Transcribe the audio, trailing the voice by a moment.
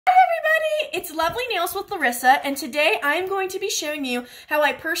everybody, it's Lovely Nails with Larissa, and today I'm going to be showing you how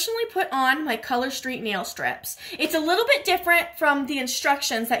I personally put on my Color Street nail strips. It's a little bit different from the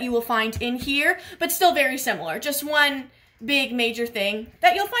instructions that you will find in here, but still very similar. Just one big major thing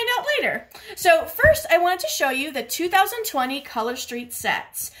that you'll find out later. So first, I wanted to show you the 2020 Color Street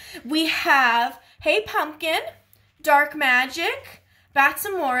sets. We have Hey Pumpkin, Dark Magic, Bats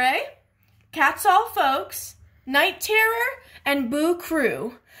Amore, Cat's All Folks, Night Terror, and Boo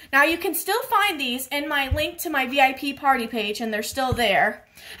Crew. Now you can still find these in my link to my VIP party page, and they're still there.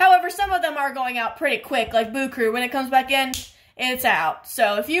 However, some of them are going out pretty quick, like Boo Crew. When it comes back in, it's out.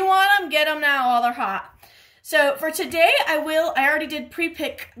 So if you want them, get them now while they're hot. So for today, I already did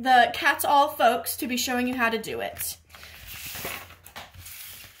pre-pick the Cat's All Folks to be showing you how to do it.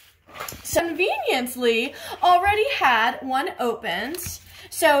 So conveniently, already had one opened.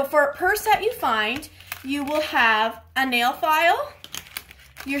 So for per set you find, you will have a nail file,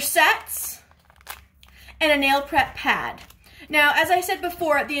 your sets, and a nail prep pad. Now, as I said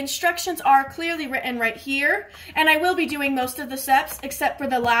before, the instructions are clearly written right here, and I will be doing most of the steps except for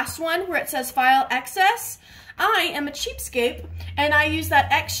the last one where it says file excess. I am a cheapskate, and I use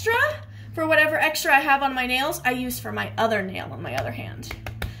that extra for whatever extra I have on my nails I use for my other nail on my other hand.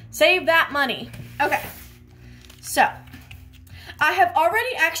 Save that money. Okay, so I have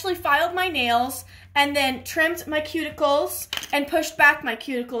already actually filed my nails and then trimmed my cuticles and pushed back my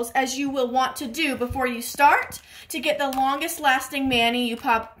cuticles, as you will want to do before you start to get the longest lasting mani you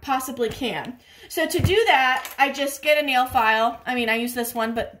possibly can. So to do that, I just get a nail file. I mean, I use this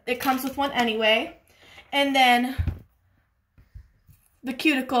one, but it comes with one anyway. And then the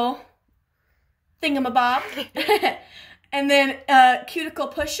cuticle thingamabob. And then a cuticle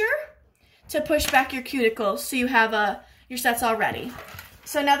pusher to push back your cuticles so you have your sets all ready.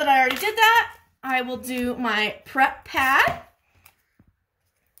 So now that I already did that, I will do my prep pad.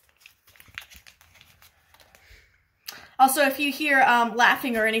 Also, if you hear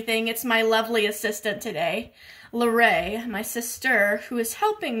laughing or anything, it's my lovely assistant today, Larisa, my sister, who is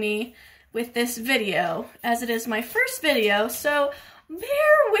helping me with this video, as it is my first video, so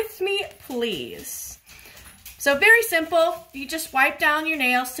bear with me, please. So very simple, you just wipe down your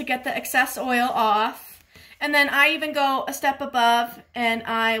nails to get the excess oil off, and then I even go a step above and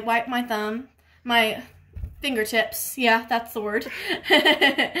I wipe my fingertips, yeah, that's the word,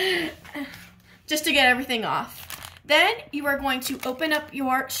 just to get everything off. Then you are going to open up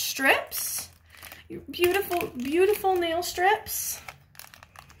your strips, your beautiful, beautiful nail strips.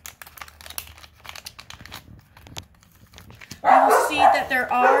 You will see that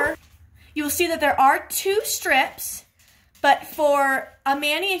there are two strips, but for a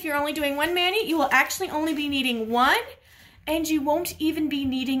mani, if you're only doing one mani, you will actually only be needing one, and you won't even be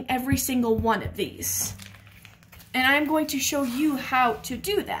needing every single one of these. And I'm going to show you how to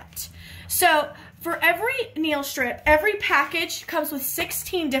do that. So for every nail strip, every package comes with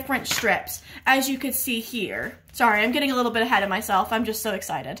 16 different strips, as you could see here. Sorry, I'm getting a little bit ahead of myself. I'm just so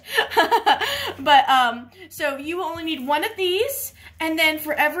excited. But, so you will only need one of these, and then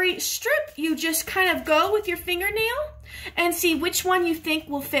for every strip, you just kind of go with your fingernail and see which one you think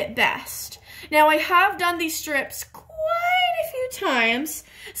will fit best. Now, I have done these strips quite a few times,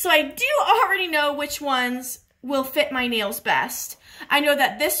 so I do already know which ones will fit my nails best. I know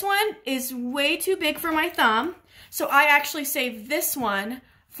that this one is way too big for my thumb, so I actually save this one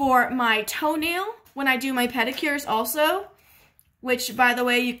for my toenail when I do my pedicures also, which, by the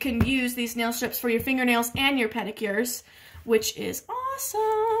way, you can use these nail strips for your fingernails and your pedicures, which is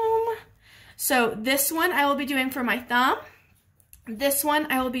awesome. So this one I will be doing for my thumb. This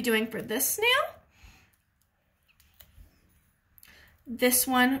one I will be doing for this nail. This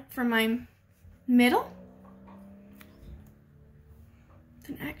one for my middle.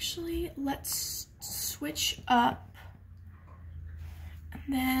 Then actually, let's switch up. And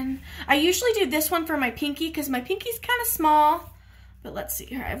then I usually do this one for my pinky because my pinky's kind of small. But let's see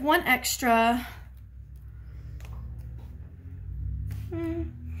here. I have one extra.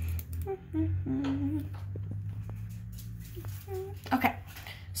 Okay,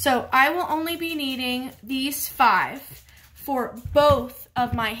 so I will only be needing these 5 for both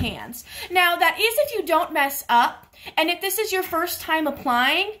of my hands. Now, that is if you don't mess up, and if this is your first time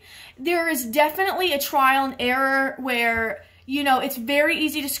applying, there is definitely a trial and error where, you know, it's very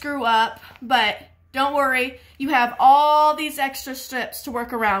easy to screw up, but don't worry, you have all these extra strips to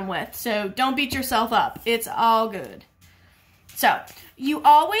work around with, so don't beat yourself up. It's all good. So, you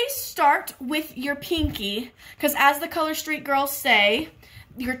always start with your pinky, because as the Color Street girls say,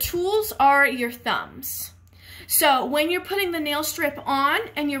 your tools are your thumbs. So when you're putting the nail strip on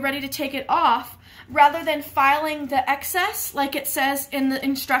and you're ready to take it off, rather than filing the excess like it says in the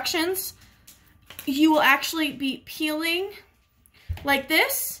instructions, you will actually be peeling like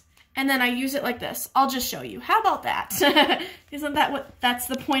this, and then I use it like this. I'll just show you. How about that? Isn't that that's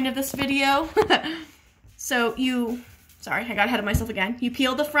the point of this video? So sorry, I got ahead of myself again. You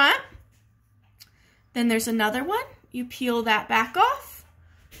peel the front, then there's another one. You peel that back off,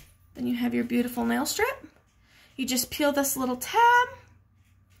 then you have your beautiful nail strip. You just peel this little tab,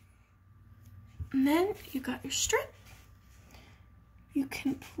 and then you got your strip. You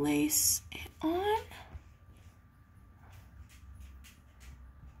can place it on.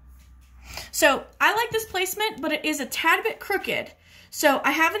 So I like this placement, but it is a tad bit crooked. So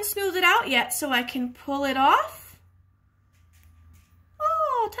I haven't smoothed it out yet, so I can pull it off.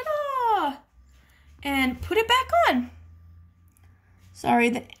 Oh, ta-da! And put it back on. Sorry,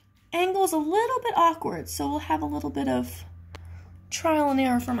 the angle's a little bit awkward, so we'll have a little bit of trial and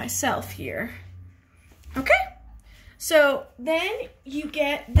error for myself here. Okay, so then you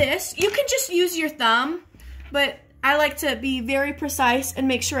get this. You can just use your thumb, but I like to be very precise and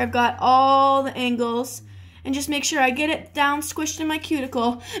make sure I've got all the angles and just make sure I get it down squished in my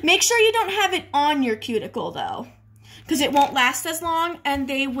cuticle. Make sure you don't have it on your cuticle though, because it won't last as long and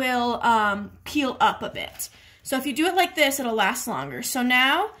they will peel up a bit. So if you do it like this, it'll last longer. So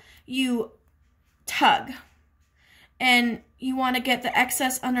now you tug and you want to get the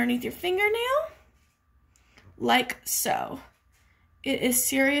excess underneath your fingernail like so. It is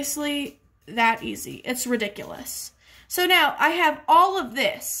seriously that easy. It's ridiculous. So now I have all of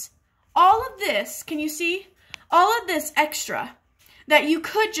this, can you see? All of this extra that you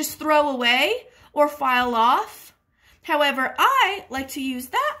could just throw away or file off. However, I like to use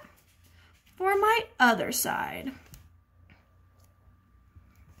that for my other side.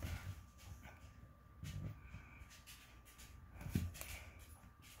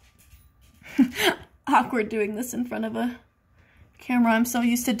 Awkward doing this in front of a camera. I'm so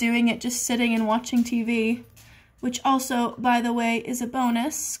used to doing it just sitting and watching TV, which also, by the way, is a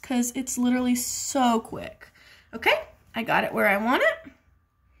bonus because it's literally so quick. Okay, I got it where I want it.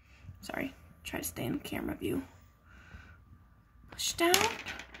 Sorry, try to stay in camera view. Push down,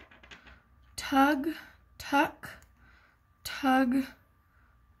 tug, tuck, tug,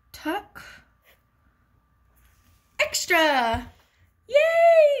 tuck. Extra!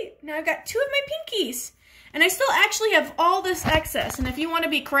 Yay! Now I've got 2 of my pinkies. And I still actually have all this excess. And if you want to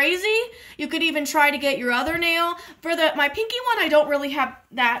be crazy, you could even try to get your other nail. For my pinky one, I don't really have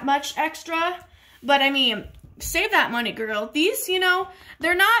that much extra. But I mean, save that money, girl. These, you know,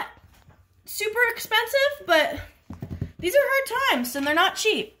 they're not super expensive, but these are hard times and they're not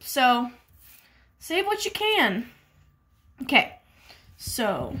cheap. So save what you can. Okay,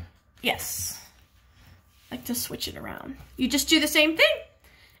 so yes, I like to switch it around. You just do the same thing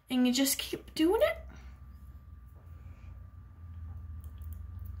and you just keep doing it.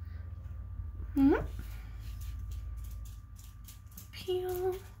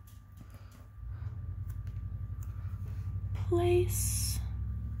 Peel, place.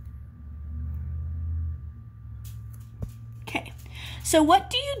 Okay, so what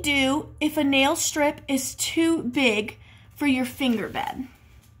do you do if a nail strip is too big for your finger bed?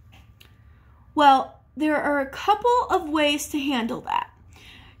 Well, there are a couple of ways to handle that.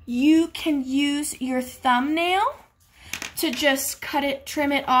 You can use your thumbnail to just cut it,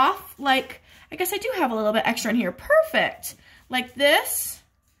 trim it off. Like, I guess I do have a little bit extra in here. Perfect. Like this.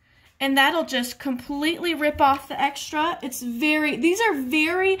 And that'll just completely rip off the extra. These are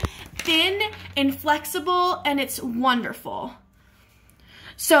very thin and flexible, and it's wonderful.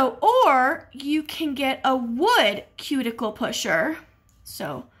 So, or you can get a wood cuticle pusher.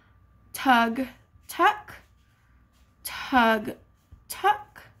 So, tug, tuck, tug,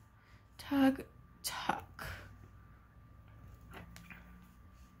 tuck, tug, tuck.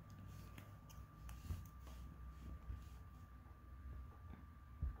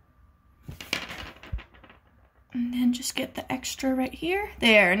 And then just get the extra right here.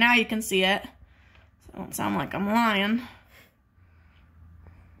 There, now you can see it. So it don't sound like I'm lying.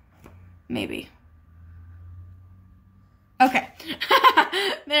 Maybe. Okay.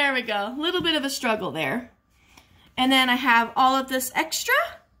 There we go. A little bit of a struggle there. And then I have all of this extra.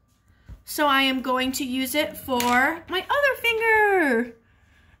 So I am going to use it for my other finger.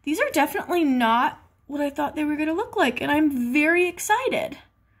 These are definitely not what I thought they were going to look like. And I'm very excited.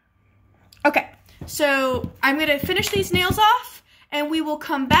 Okay. So I'm going to finish these nails off and we will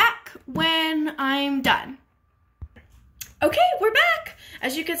come back when I'm done. Okay, we're back.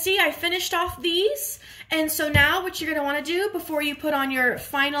 As you can see, I finished off these. And so now what you're going to want to do before you put on your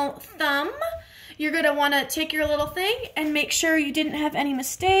final thumb, you're going to want to take your little thing and make sure you didn't have any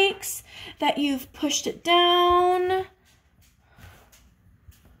mistakes, that you've pushed it down,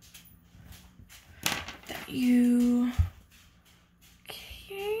 that you,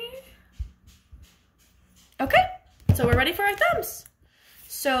 okay, so we're ready for our thumbs.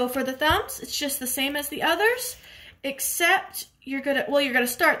 So for the thumbs, it's just the same as the others, except you're gonna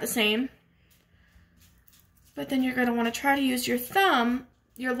start the same, but then you're gonna want to try to use your thumb,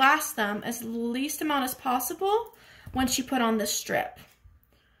 your last thumb, as least amount as possible once you put on this strip,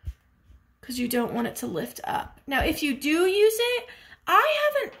 because you don't want it to lift up. Now, if you do use it,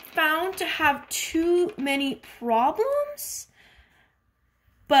 I haven't found to have too many problems,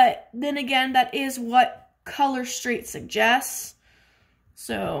 but then again, that is what Color Street suggests.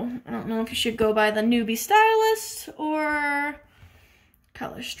 So I don't know if you should go by the newbie stylist or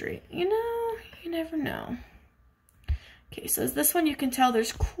Color Street. You know, you never know. Okay, so this one you can tell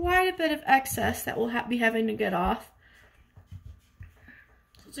there's quite a bit of excess that we'll be having to get off.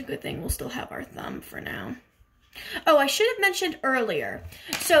 So it's a good thing we'll still have our thumb for now. Oh, I should have mentioned earlier.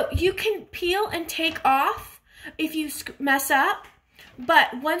 So you can peel and take off if you mess up.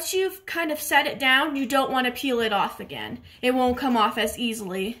 But once you've kind of set it down, you don't want to peel it off again. It won't come off as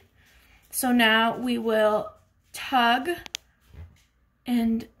easily. So now we will tug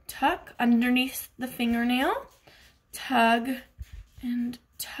and tuck underneath the fingernail. Tug and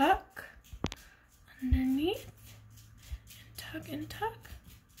tuck underneath. And tug and tuck.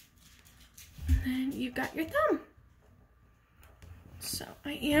 And then you've got your thumb. So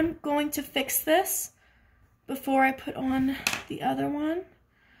I am going to fix this before I put on the other one,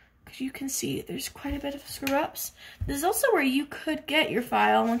 because you can see there's quite a bit of screw-ups. This is also where you could get your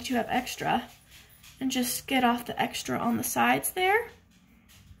file once you have extra and just get off the extra on the sides there.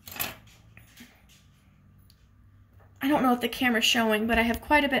 I don't know if the camera's showing, but I have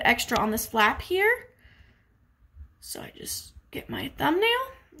quite a bit extra on this flap here. So I just get my thumbnail,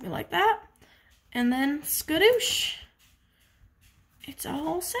 like that, and then skadoosh. It's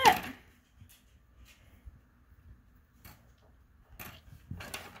all set.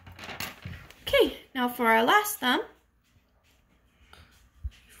 Okay, now for our last thumb,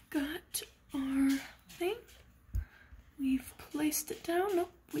 we've got our thing. We've placed it down.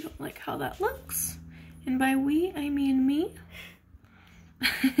 Nope, we don't like how that looks. And by we, I mean me.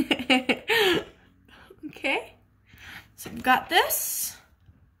 Okay, so we've got this.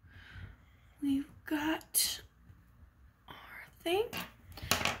 We've got our thing.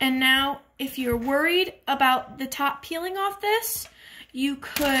 And now, if you're worried about the top peeling off this, you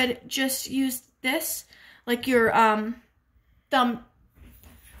could just use this, like your thumb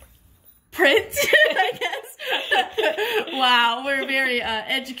print, I guess. Wow, we're very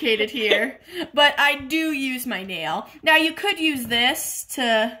educated here. But I do use my nail. Now, you could use this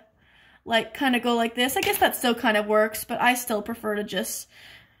to, like, kind of go like this. I guess that still kind of works, but I still prefer to just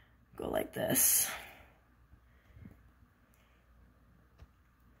go like this.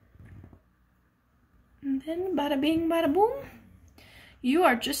 And then bada bing, bada boom. You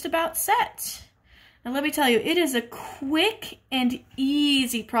are just about set. Now let me tell you, it is a quick and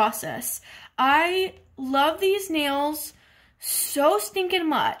easy process. I love these nails so stinking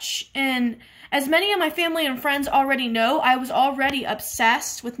much. And as many of my family and friends already know, I was already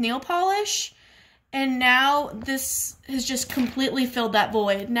obsessed with nail polish. And now this has just completely filled that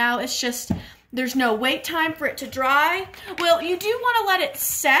void. Now it's just, there's no wait time for it to dry. Well, you do want to let it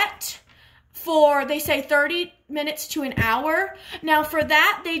set for, they say 30 minutes to an hour. Now for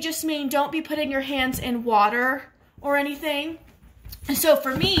that, they just mean don't be putting your hands in water or anything. And so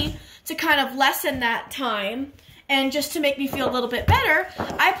for me, to kind of lessen that time and just to make me feel a little bit better,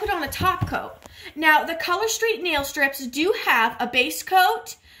 I put on a top coat. Now the Color Street nail strips do have a base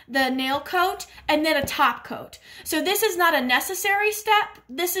coat, the nail coat, and then a top coat. So this is not a necessary step.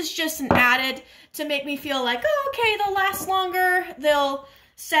 This is just an added to make me feel like, oh, okay, they'll last longer, they'll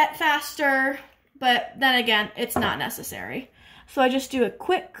set faster, but then again, it's not necessary. So I just do a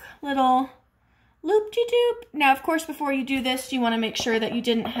quick little loop-de-doop. Now, of course, before you do this, you want to make sure that you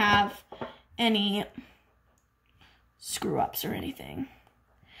didn't have any screw-ups or anything.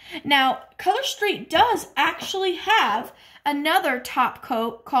 Now, Color Street does actually have another top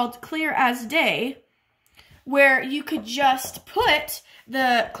coat called Clear as Day, where you could just put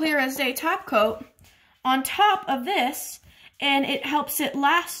the Clear as Day top coat on top of this, and it helps it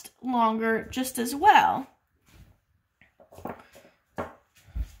last longer just as well.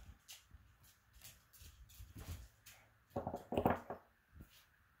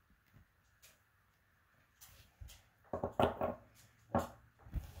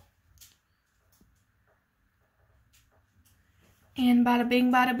 And bada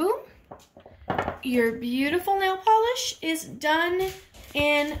bing, bada boom. your beautiful nail polish is done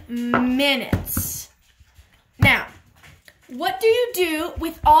in minutes. Now, what do you do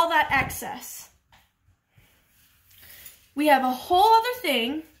with all that excess? We have a whole other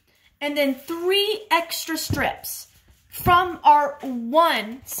thing and then 3 extra strips from our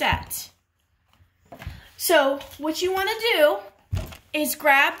 1 set. So what you want to do is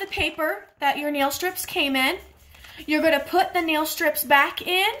grab the paper that your nail strips came in. You're going to put the nail strips back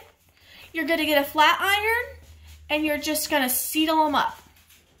in. You're going to get a flat iron and you're just going to seal them up.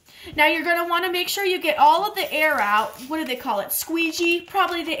 Now you're going to want to make sure you get all of the air out. What do they call it? Squeegee,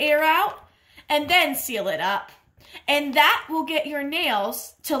 probably the air out, and then seal it up. And that will get your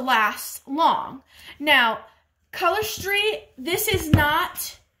nails to last long. Now, Color Street, this is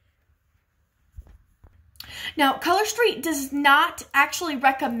not... Now, Color Street does not actually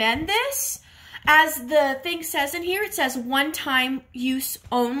recommend this. As the thing says in here, it says one-time use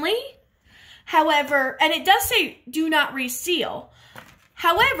only. However, and it does say do not reseal.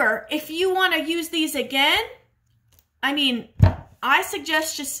 However, if you want to use these again, I mean, I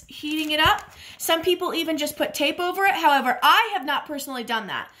suggest just heating it up. Some people even just put tape over it. However, I have not personally done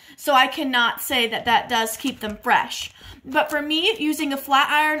that. So I cannot say that that does keep them fresh. But for me, using a flat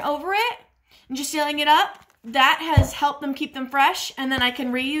iron over it and just sealing it up, that has helped them keep them fresh. And then I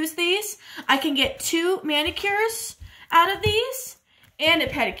can reuse these. I can get 2 manicures out of these and a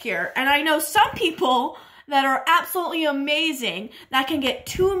pedicure. And I know some people that are absolutely amazing that can get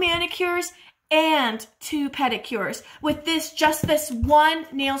 2 manicures and 2 pedicures with just this 1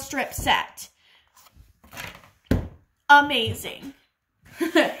 nail strip set. Amazing.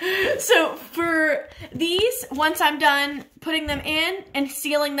 So for these, once I'm done putting them in and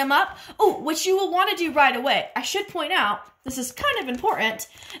sealing them up, oh, what you will want to do right away, I should point out, this is kind of important,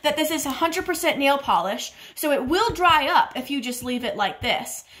 that this is 100% nail polish, so it will dry up if you just leave it like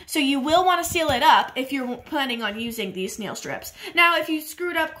this. So you will want to seal it up if you're planning on using these nail strips. Now, if you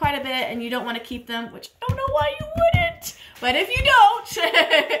screwed up quite a bit and you don't want to keep them, which I don't know why you wouldn't, but if you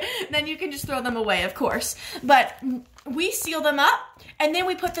don't, then you can just throw them away, of course. But we seal them up, and then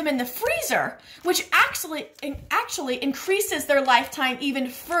we put them in the freezer, which actually increases their lifetime even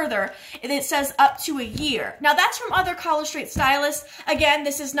further. It says up to a year. Now, that's from other Color Street stylists. Again,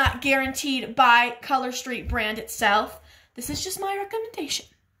 this is not guaranteed by Color Street brand itself. This is just my recommendation.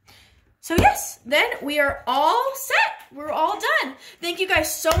 So yes, then we are all set. We're all done. Thank you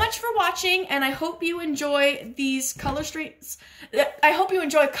guys so much for watching, and I hope you enjoy these Color Streets. I hope you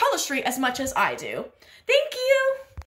enjoy Color Street as much as I do. Thank you.